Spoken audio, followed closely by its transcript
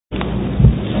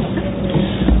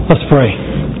Let's pray.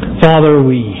 Father,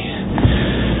 we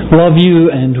love you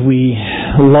and we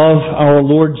love our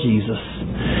Lord Jesus.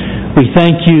 We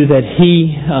thank you that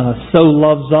He so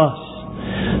loves us,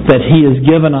 that He has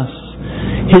given us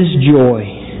His joy,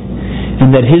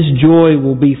 and that His joy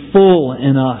will be full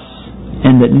in us,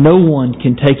 and that no one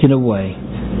can take it away.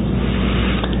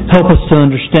 Help us to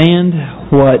understand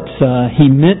what He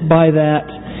meant by that,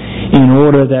 in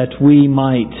order that we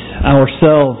might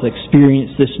ourselves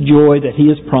experience this joy that He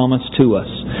has promised to us.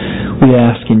 We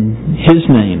ask in His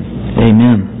name.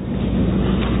 Amen.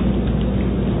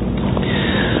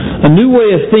 A new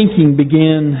way of thinking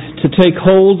began to take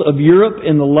hold of Europe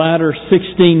in the latter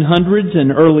 1600s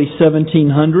and early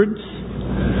 1700s.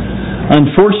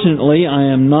 Unfortunately, I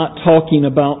am not talking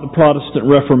about the Protestant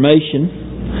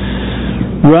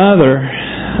Reformation. Rather,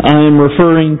 I am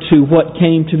referring to what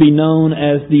came to be known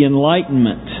as the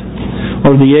Enlightenment,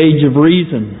 or the Age of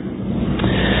Reason.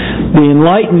 The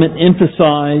Enlightenment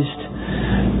emphasized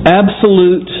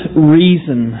absolute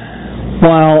reason,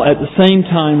 while at the same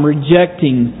time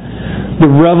rejecting the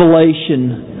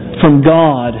revelation from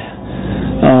God,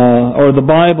 or the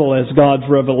Bible as God's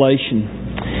revelation.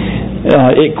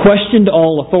 It questioned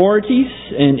all authorities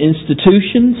and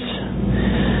institutions,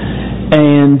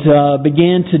 and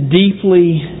began to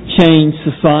deeply change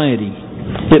society.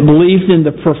 It believed in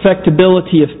the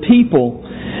perfectibility of people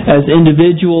as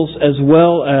individuals, as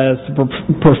well as the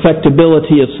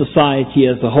perfectibility of society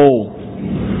as a whole.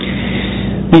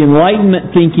 The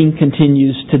Enlightenment thinking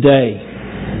continues today.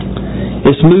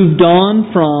 It's moved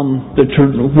on from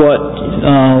what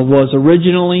was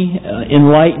originally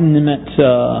Enlightenment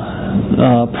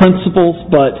principles,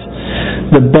 but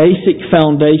the basic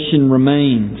foundation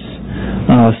remains.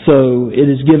 So it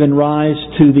has given rise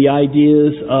to the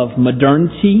ideas of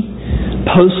modernity,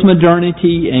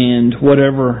 postmodernity, and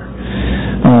whatever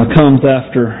comes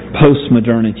after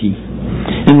postmodernity.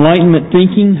 Enlightenment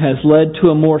thinking has led to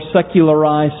a more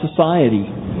secularized society.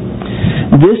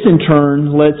 This in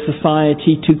turn led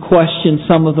society to question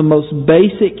some of the most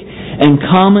basic and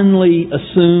commonly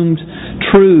assumed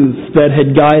truths that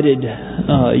had guided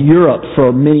Europe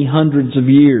for many hundreds of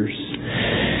years.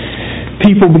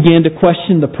 People began to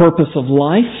question the purpose of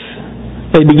life.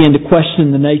 They began to question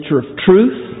the nature of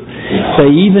truth. They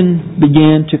even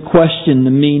began to question the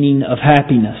meaning of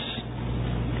happiness.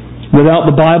 Without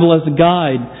the Bible as a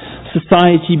guide,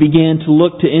 society began to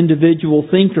look to individual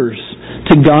thinkers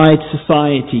to guide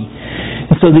society.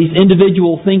 And so these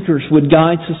individual thinkers would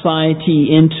guide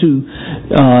society into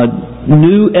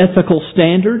new ethical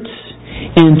standards,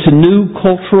 into new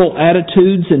cultural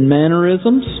attitudes and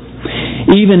mannerisms,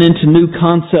 even into new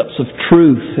concepts of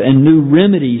truth and new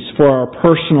remedies for our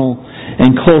personal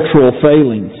and cultural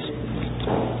failings.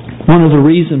 One of the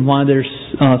reasons why there's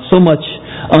so much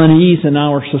unease in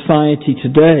our society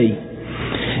today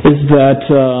is that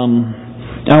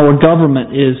our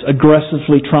government is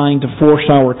aggressively trying to force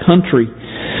our country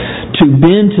to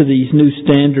bend to these new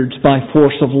standards by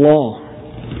force of law.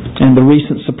 And the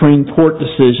recent Supreme Court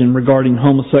decision regarding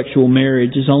homosexual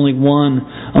marriage is only one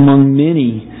among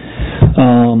many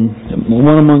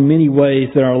ways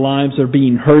that our lives are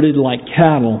being herded like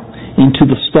cattle into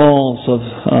the stalls of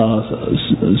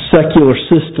secular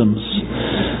systems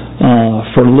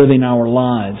for living our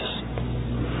lives.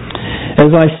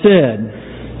 As I said,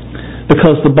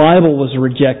 because the Bible was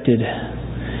rejected,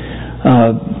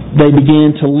 they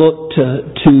began to look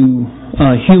to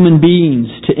human beings,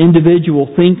 to individual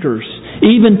thinkers,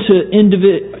 even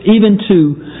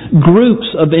to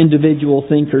groups of individual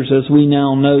thinkers, as we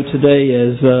now know today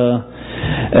as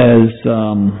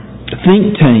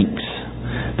think tanks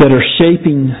that are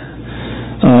shaping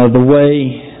the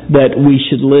way that we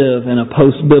should live in a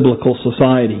post-biblical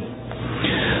society.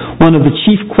 One of the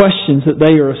chief questions that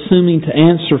they are assuming to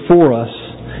answer for us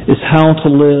is how to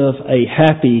live a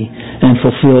happy and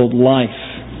fulfilled life.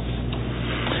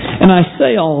 And I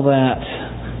say all that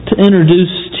to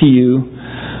introduce to you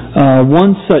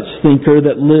one such thinker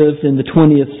that lived in the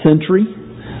 20th century.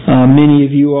 Many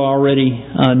of you already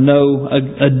know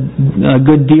a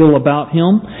good deal about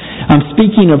him. I'm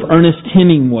speaking of Ernest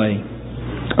Hemingway.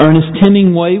 Ernest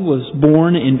Hemingway was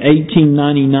born in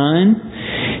 1899.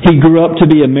 He grew up to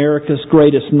be America's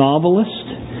greatest novelist.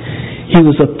 He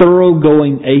was a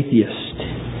thoroughgoing atheist.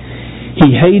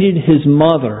 He hated his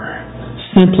mother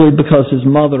simply because his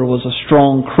mother was a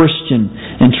strong Christian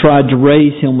and tried to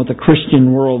raise him with a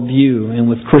Christian worldview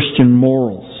and with Christian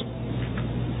morals.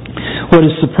 What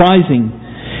is surprising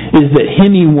is that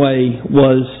Hemingway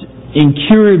was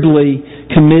incurably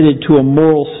committed to a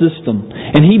moral system,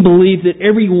 and he believed that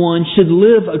everyone should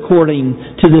live according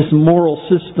to this moral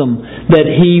system that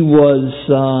he was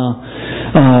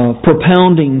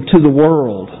propounding to the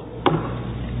world.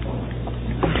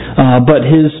 But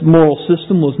his moral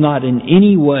system was not in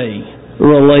any way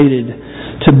related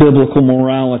to biblical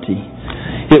morality.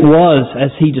 It was,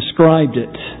 as he described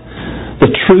it, the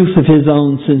truth of his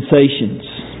own sensations.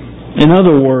 In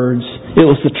other words, it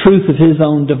was the truth of his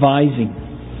own devising.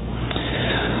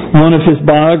 One of his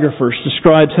biographers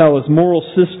describes how his moral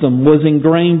system was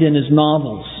ingrained in his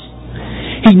novels.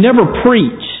 He never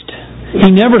preached.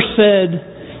 He never said,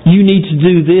 "You need to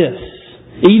do this."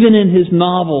 Even in his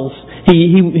novels,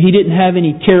 he didn't have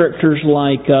any characters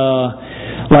like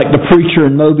the preacher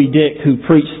in Moby Dick who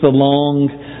preached the long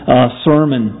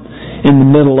sermon in the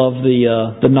middle of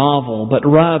the novel, but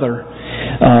rather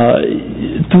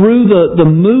through the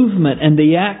movement and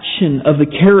the action of the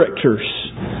characters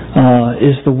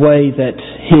is the way that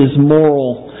his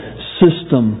moral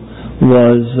system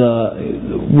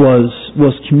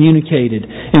was communicated.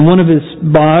 And one of his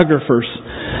biographers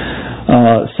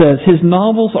says his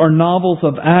novels are novels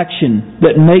of action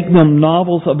that make them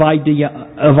novels of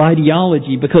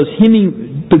ideology because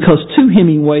to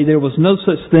Hemingway there was no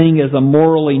such thing as a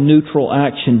morally neutral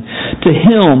action. To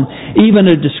him, even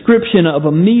a description of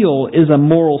a meal is a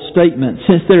moral statement,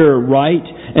 since there are right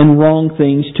and wrong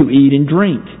things to eat and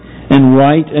drink, and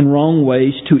right and wrong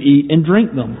ways to eat and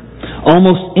drink them.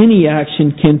 Almost any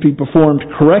action can be performed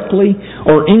correctly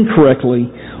or incorrectly,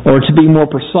 or to be more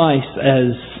precise,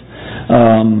 as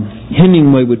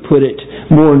Hemingway would put it,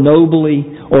 more nobly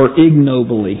or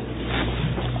ignobly.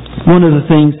 One of the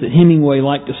things that Hemingway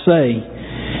liked to say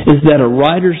is that a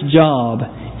writer's job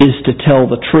is to tell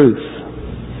the truth.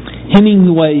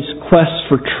 Hemingway's quest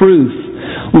for truth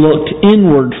looked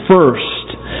inward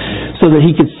first so that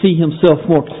he could see himself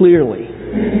more clearly.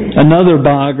 Another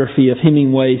biography of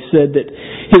Hemingway said that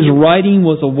his writing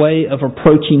was a way of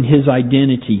approaching his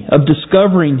identity, of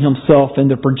discovering himself in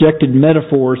the projected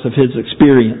metaphors of his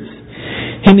experience.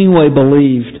 Hemingway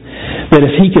believed that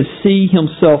if he could see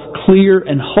himself clear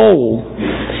and whole,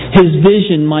 his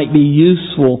vision might be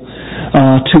useful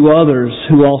to others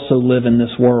who also live in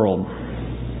this world.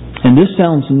 And this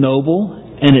sounds noble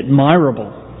and admirable,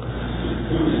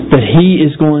 that he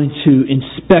is going to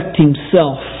inspect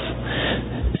himself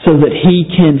so that he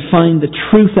can find the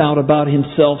truth out about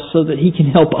himself, so that he can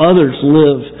help others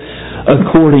live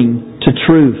according to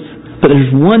truth. But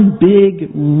there's one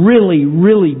big, really,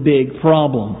 really big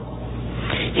problem.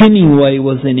 Hemingway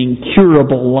was an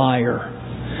incurable liar.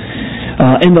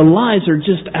 And the lies are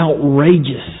just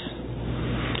outrageous.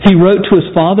 He wrote to his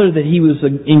father that he was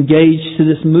engaged to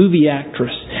this movie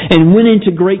actress and went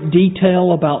into great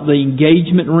detail about the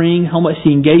engagement ring, how much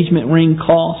the engagement ring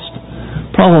cost.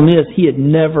 Problem is, he had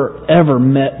never, ever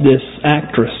met this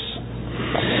actress.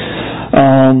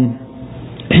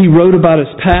 He wrote about his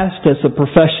past as a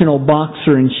professional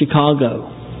boxer in Chicago.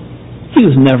 He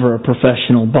was never a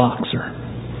professional boxer.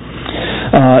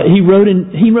 He wrote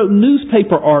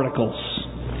newspaper articles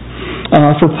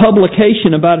for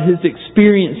publication about his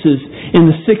experiences in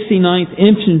the 69th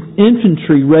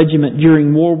Infantry Regiment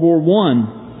during World War I.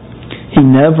 He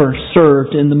never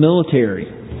served in the military.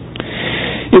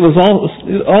 It was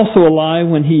also a lie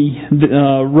when he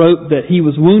wrote that he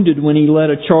was wounded when he led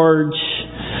a charge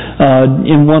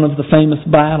in one of the famous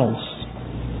battles.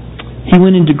 He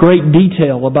went into great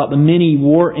detail about the many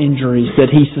war injuries that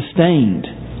he sustained.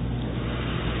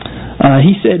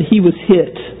 He said he was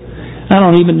hit. I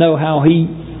don't even know how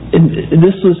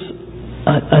this was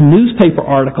a newspaper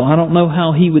article. I don't know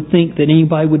how he would think that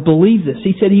anybody would believe this.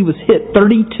 He said he was hit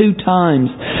 32 times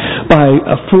by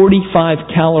a .45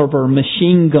 caliber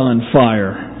machine gun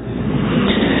fire.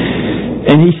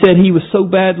 And he said he was so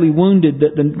badly wounded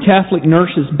that the Catholic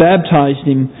nurses baptized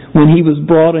him when he was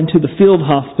brought into the field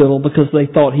hospital because they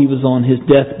thought he was on his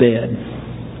deathbed.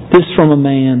 This from a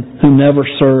man who never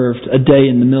served a day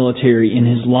in the military in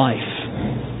his life.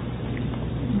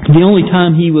 The only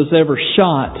time he was ever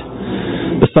shot,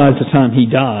 besides the time he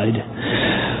died,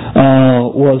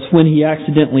 was when he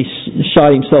accidentally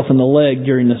shot himself in the leg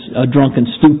during a drunken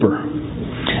stupor.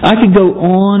 I could go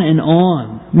on and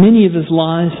on. Many of his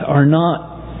lies are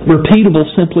not repeatable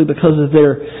simply because of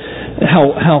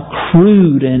how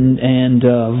crude and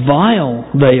vile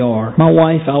they are. My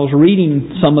wife, I was reading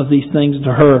some of these things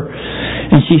to her,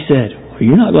 and she said,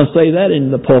 "You're not going to say that in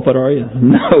the pulpit, are you?"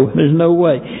 No, there's no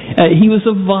way. He was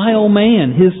a vile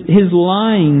man. His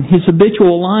lying, his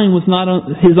habitual lying was not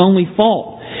his only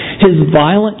fault. His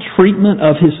violent treatment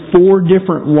of his 4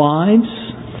 different wives,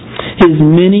 his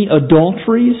many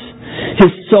adulteries,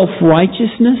 his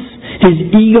self-righteousness,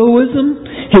 his egoism,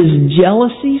 his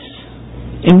jealousies,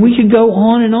 and we could go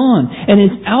on. And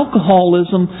his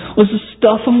alcoholism was the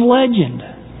stuff of legend.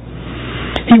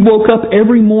 He woke up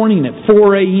every morning at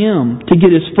 4 a.m. to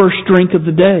get his first drink of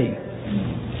the day.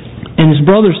 And his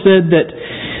brother said that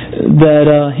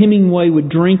Hemingway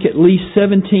would drink at least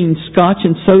 17 scotch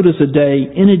and sodas a day,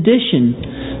 in addition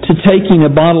to taking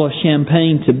a bottle of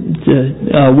champagne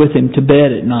with him to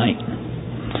bed at night.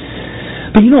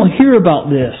 But you don't hear about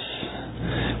this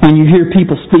when you hear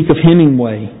people speak of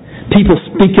Hemingway. People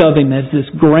speak of him as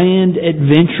this grand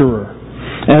adventurer,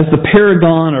 as the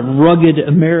paragon of rugged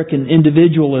American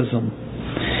individualism.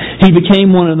 He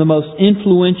became one of the most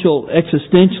influential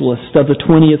existentialists of the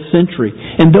 20th century.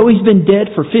 And though he's been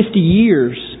dead for 50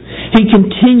 years, he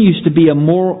continues to be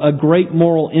a great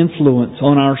moral influence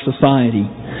on our society.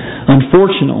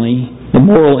 Unfortunately, the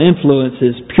moral influence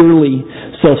is purely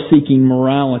self-seeking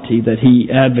morality that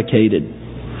he advocated.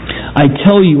 I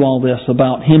tell you all this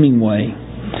about Hemingway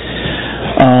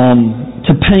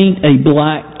to paint a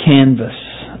black canvas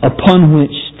upon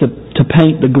which to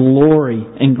paint the glory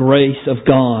and grace of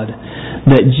God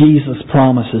that Jesus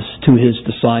promises to His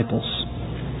disciples.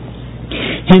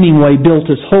 Hemingway built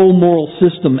his whole moral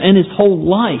system and his whole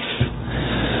life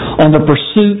on the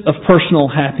pursuit of personal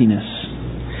happiness.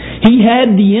 He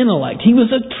had the intellect. He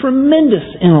was a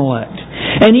tremendous intellect.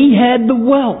 And he had the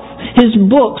wealth. His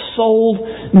books sold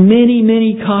many,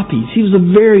 many copies. He was a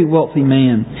very wealthy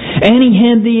man. And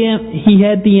he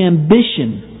had the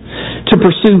ambition to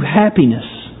pursue happiness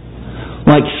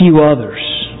like few others.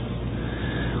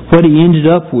 What he ended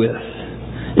up with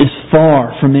is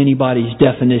far from anybody's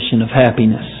definition of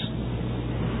happiness.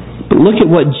 But look at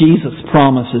what Jesus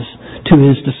promises to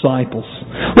His disciples.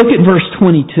 Look at verse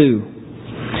 22.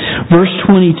 Verse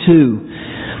 22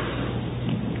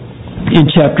 in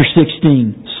chapter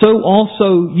 16. So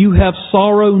also you have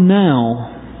sorrow now,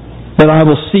 but I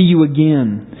will see you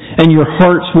again, and your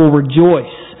hearts will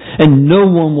rejoice, and no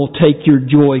one will take your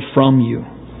joy from you.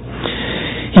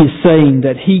 He is saying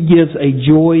that He gives a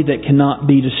joy that cannot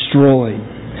be destroyed,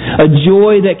 a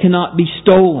joy that cannot be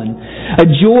stolen, a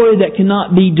joy that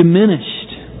cannot be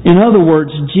diminished. In other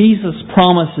words, Jesus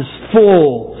promises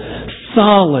full,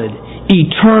 solid,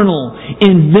 eternal,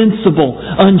 invincible,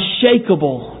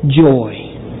 unshakable joy.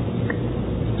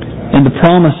 And the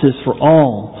promise is for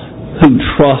all who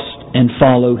trust and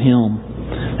follow Him.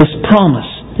 This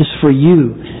promise is for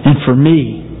you and for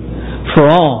me, for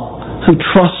all who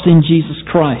trust in Jesus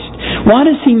Christ. Why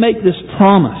does He make this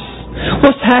promise?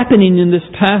 What's happening in this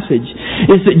passage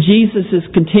is that Jesus is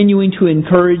continuing to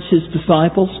encourage His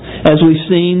disciples, as we've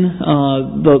seen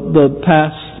the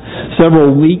past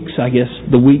several weeks. I guess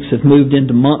the weeks have moved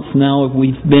into months now.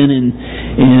 We've been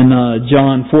in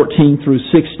John 14 through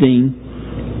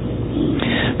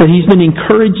 16. But He's been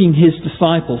encouraging His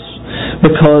disciples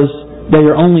because they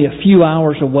are only a few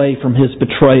hours away from His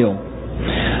betrayal.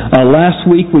 Last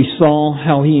week we saw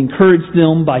how He encouraged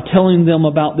them by telling them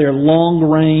about their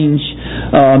long-range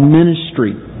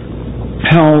ministry,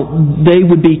 how they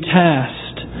would be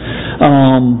tasked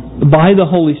by the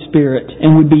Holy Spirit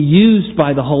and would be used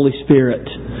by the Holy Spirit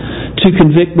to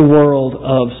convict the world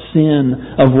of sin,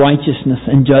 of righteousness,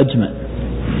 and judgment.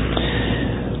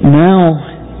 Now,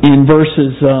 in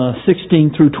verses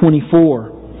 16 through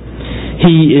 24,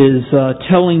 He is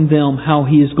telling them how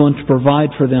He is going to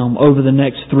provide for them over the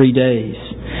next 3 days.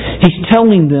 He's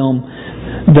telling them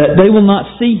that they will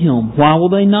not see Him. Why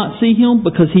will they not see Him?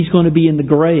 Because He's going to be in the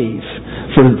grave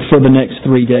for the next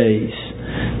 3 days.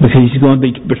 Because He's going to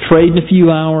be betrayed in a few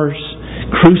hours,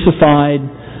 crucified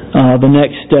the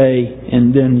next day,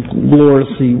 and then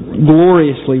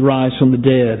gloriously rise from the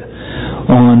dead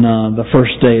on the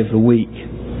first day of the week.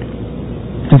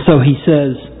 And so He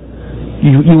says,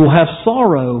 You will have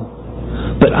sorrow,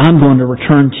 but I'm going to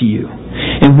return to you.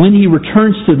 And when He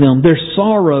returns to them, their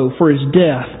sorrow for His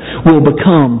death will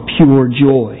become pure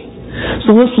joy.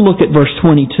 So let's look at verse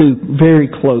 22 very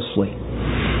closely.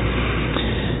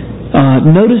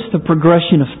 Notice the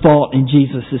progression of thought in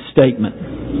Jesus' statement.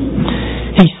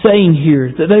 He's saying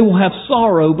here that they will have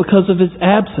sorrow because of His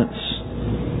absence,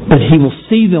 but He will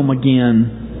see them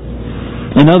again.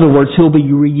 In other words, He'll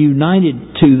be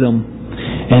reunited to them,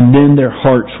 and then their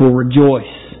hearts will rejoice.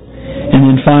 And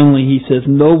then finally He says,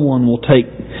 no one will take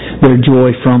their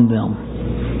joy from them.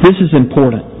 This is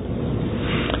important.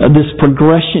 This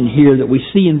progression here that we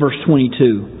see in verse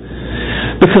 22.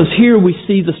 Because here we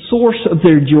see the source of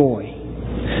their joy.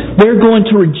 They're going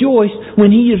to rejoice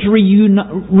when He is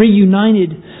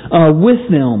reunited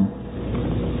with them.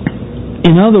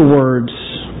 In other words,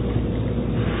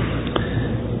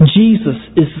 Jesus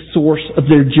is the source of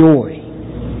their joy.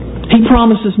 He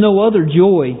promises no other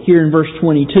joy here in verse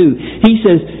 22. He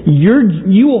says,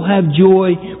 you will have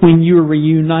joy when you're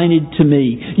reunited to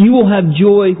me. You will have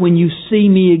joy when you see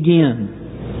me again.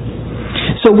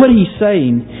 So what he's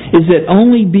saying is that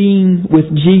only being with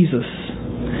Jesus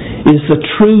is the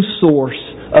true source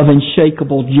of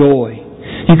unshakable joy.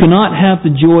 You cannot have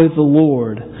the joy of the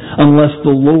Lord unless the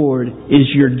Lord is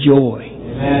your joy.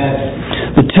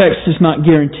 Amen. The text does not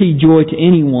guarantee joy to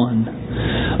anyone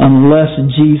unless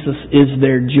Jesus is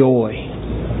their joy.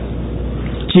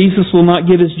 Jesus will not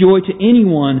give His joy to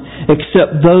anyone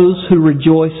except those who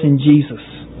rejoice in Jesus.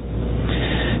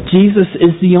 Jesus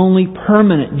is the only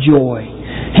permanent joy.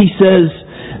 He says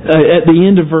at the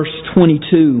end of verse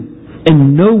 22,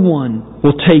 and no one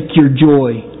will take your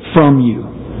joy from you,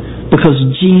 because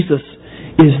Jesus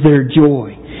is their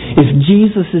joy. If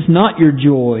Jesus is not your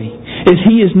joy, if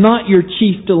He is not your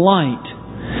chief delight,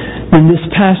 then this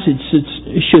passage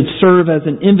should serve as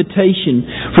an invitation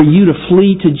for you to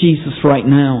flee to Jesus right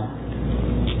now.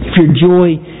 If your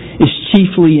joy is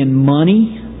chiefly in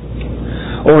money,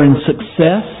 or in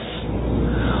success,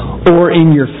 or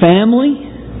in your family,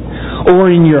 or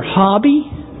in your hobby,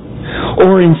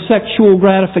 or in sexual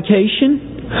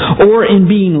gratification, or in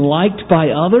being liked by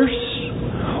others,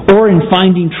 or in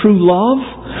finding true love,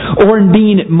 or in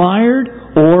being admired,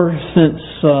 or since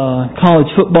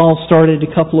college football started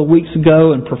a couple of weeks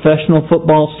ago and professional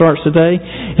football starts today,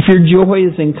 if your joy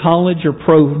is in college or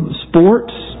pro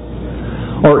sports,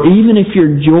 or even if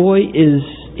your joy is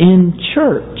in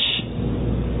church,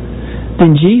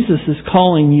 then Jesus is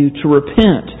calling you to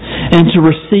repent and to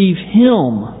receive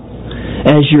Him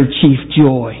as your chief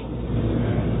joy.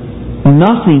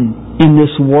 Nothing in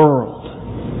this world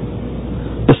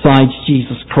besides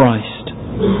Jesus Christ.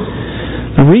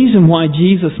 The reason why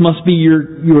Jesus must be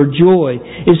your joy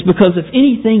is because if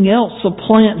anything else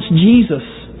supplants Jesus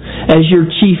as your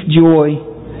chief joy,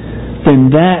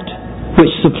 then that which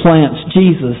supplants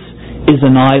Jesus is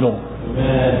an idol.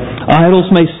 Amen. Idols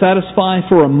may satisfy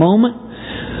for a moment,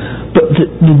 but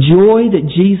the joy that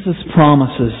Jesus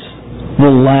promises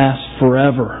will last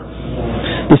forever.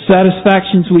 The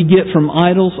satisfactions we get from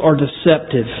idols are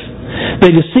deceptive. They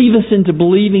deceive us into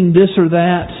believing this or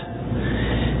that.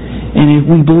 And if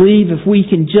we believe if we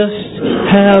can just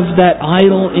have that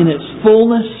idol in its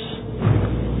fullness,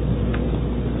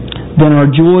 then our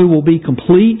joy will be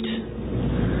complete.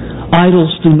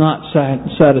 Idols do not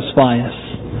satisfy us.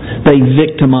 They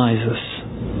victimize us.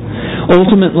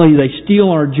 Ultimately, they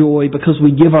steal our joy because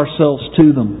we give ourselves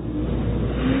to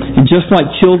them. And just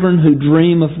like children who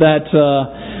dream of that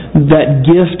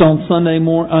gift on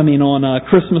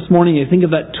Christmas morning, you think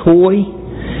of that toy.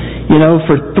 You know,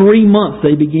 for 3 months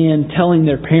they began telling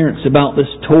their parents about this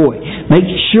toy. Make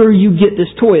sure you get this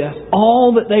toy. That's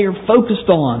all that they are focused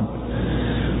on.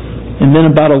 And then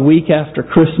about a week after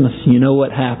Christmas, you know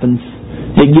what happens?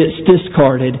 It gets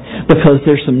discarded because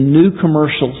there's some new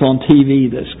commercials on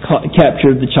TV that's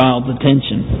captured the child's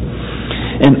attention.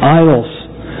 And idols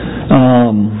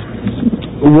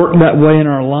work that way in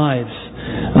our lives.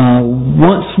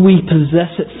 Once we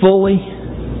possess it fully,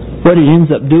 what it ends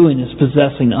up doing is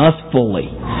possessing us fully.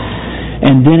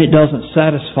 And then it doesn't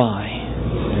satisfy.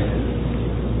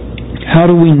 How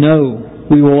do we know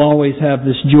we will always have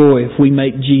this joy if we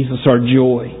make Jesus our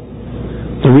joy?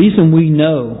 The reason we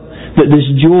know that this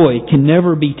joy can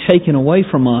never be taken away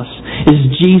from us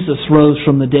is Jesus rose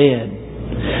from the dead.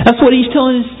 That's what He's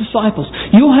telling His disciples.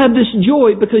 You'll have this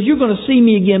joy because you're going to see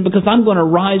Me again, because I'm going to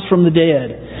rise from the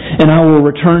dead and I will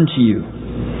return to you.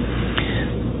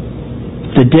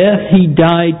 The death He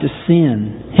died to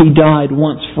sin, He died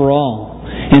once for all.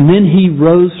 And then He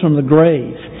rose from the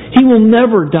grave. He will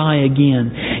never die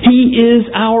again. He is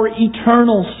our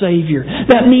eternal Savior.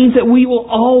 That means that we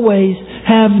will always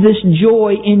have this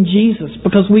joy in Jesus,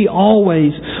 because we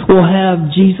always will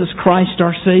have Jesus Christ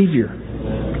our Savior.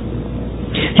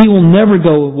 He will never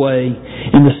go away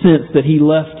in the sense that He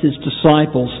left His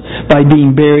disciples by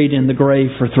being buried in the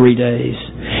grave for 3 days.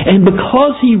 And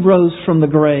because He rose from the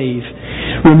grave,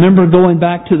 remember going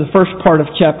back to the first part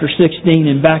of chapter 16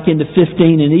 and back into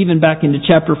 15 and even back into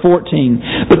chapter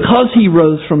 14, because He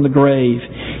rose from the grave,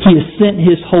 He has sent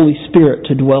His Holy Spirit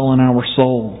to dwell in our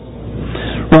soul.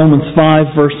 Romans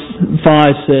 5 verse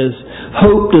 5 says,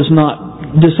 hope does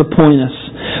not disappoint us,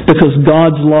 because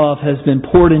God's love has been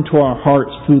poured into our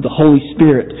hearts through the Holy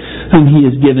Spirit whom He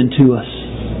has given to us.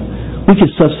 We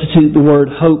could substitute the word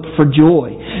hope for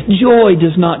joy. Joy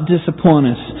does not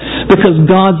disappoint us, because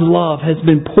God's love has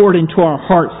been poured into our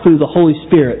hearts through the Holy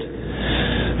Spirit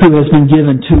who has been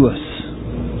given to us.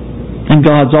 And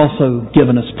God's also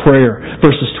given us prayer,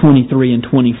 verses 23 and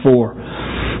 24.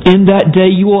 In that day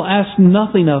you will ask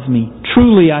nothing of Me.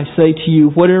 Truly I say to you,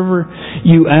 whatever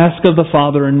you ask of the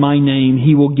Father in My name,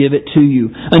 He will give it to you.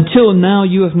 Until now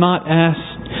you have not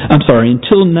asked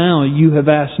Until now you have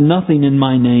asked nothing in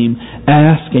my name.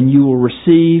 Ask and you will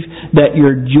receive, that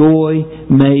your joy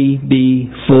may be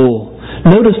full.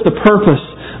 Notice the purpose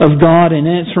of God in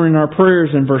answering our prayers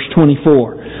in verse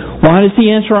 24. Why does He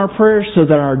answer our prayers? So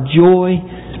that our joy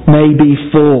may be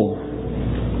full.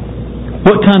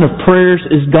 What kind of prayers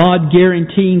is God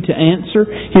guaranteeing to answer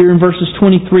here in verses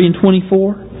 23 and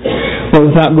 24? Well,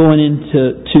 without going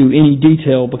into any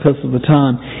detail because of the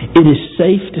time, it is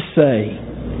safe to say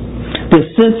that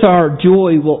since our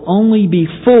joy will only be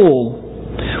full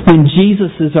when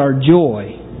Jesus is our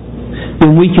joy,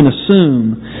 then we can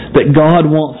assume that God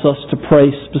wants us to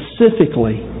pray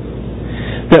specifically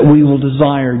that we will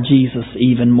desire Jesus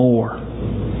even more.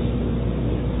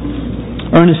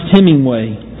 Ernest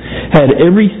Hemingway had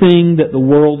everything that the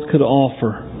world could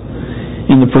offer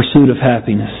in the pursuit of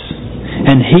happiness,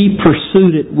 and he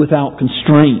pursued it without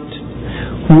constraint.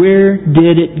 Where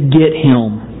did it get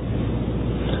him?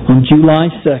 On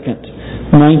July 2nd,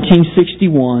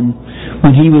 1961,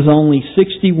 when he was only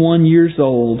 61 years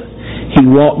old, he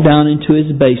walked down into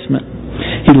his basement.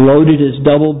 He loaded his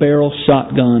double-barrel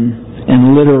shotgun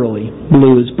and literally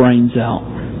blew his brains out.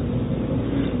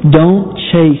 Don't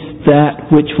chase that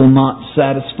which will not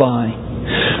satisfy.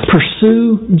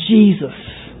 Pursue Jesus.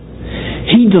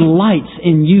 He delights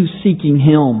in you seeking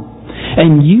Him,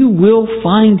 and you will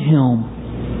find Him,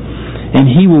 and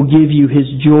He will give you His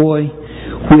joy,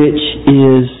 which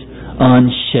is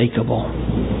unshakable.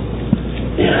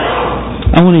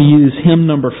 I want to use hymn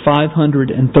number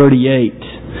 538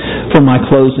 for my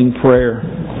closing prayer.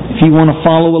 If you want to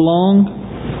follow along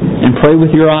and pray with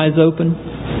your eyes open,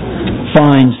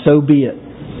 fine, so be it.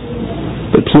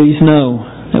 But please know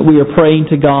that we are praying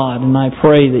to God, and I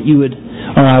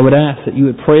would ask that you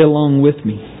would pray along with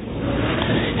me.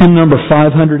 Hymn number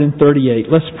 538.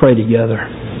 Let's pray together.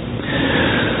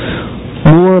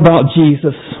 More about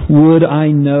Jesus would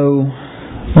I know,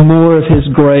 more of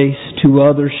His grace to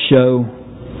others show,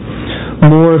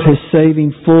 more of His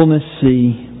saving fullness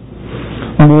see,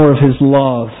 more of His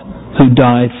love who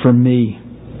died for me.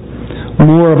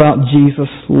 More about Jesus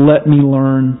let me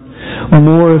learn,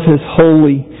 more of His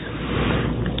holy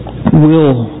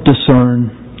will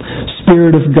discern.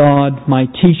 Spirit of God, my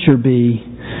teacher be,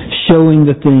 showing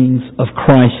the things of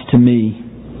Christ to me.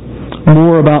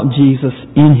 More about Jesus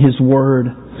in His Word,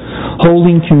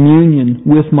 holding communion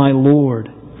with my Lord,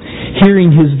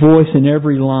 hearing His voice in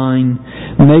every line,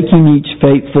 making each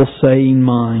faithful saying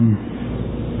mine.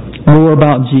 More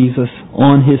about Jesus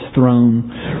on His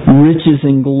throne, riches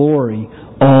and glory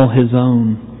all His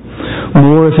own.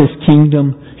 More of His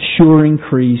kingdom sure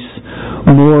increase,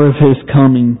 more of His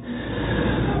coming,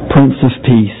 Prince of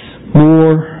Peace.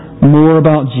 More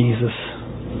about Jesus.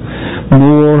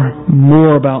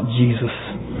 More about Jesus.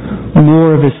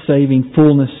 More of His saving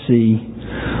fullness see.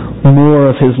 More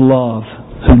of His love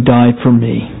who died for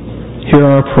me. Hear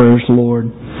our prayers, Lord.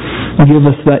 Give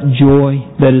us that joy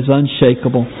that is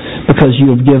unshakable because You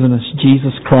have given us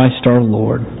Jesus Christ our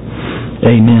Lord.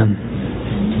 Amen.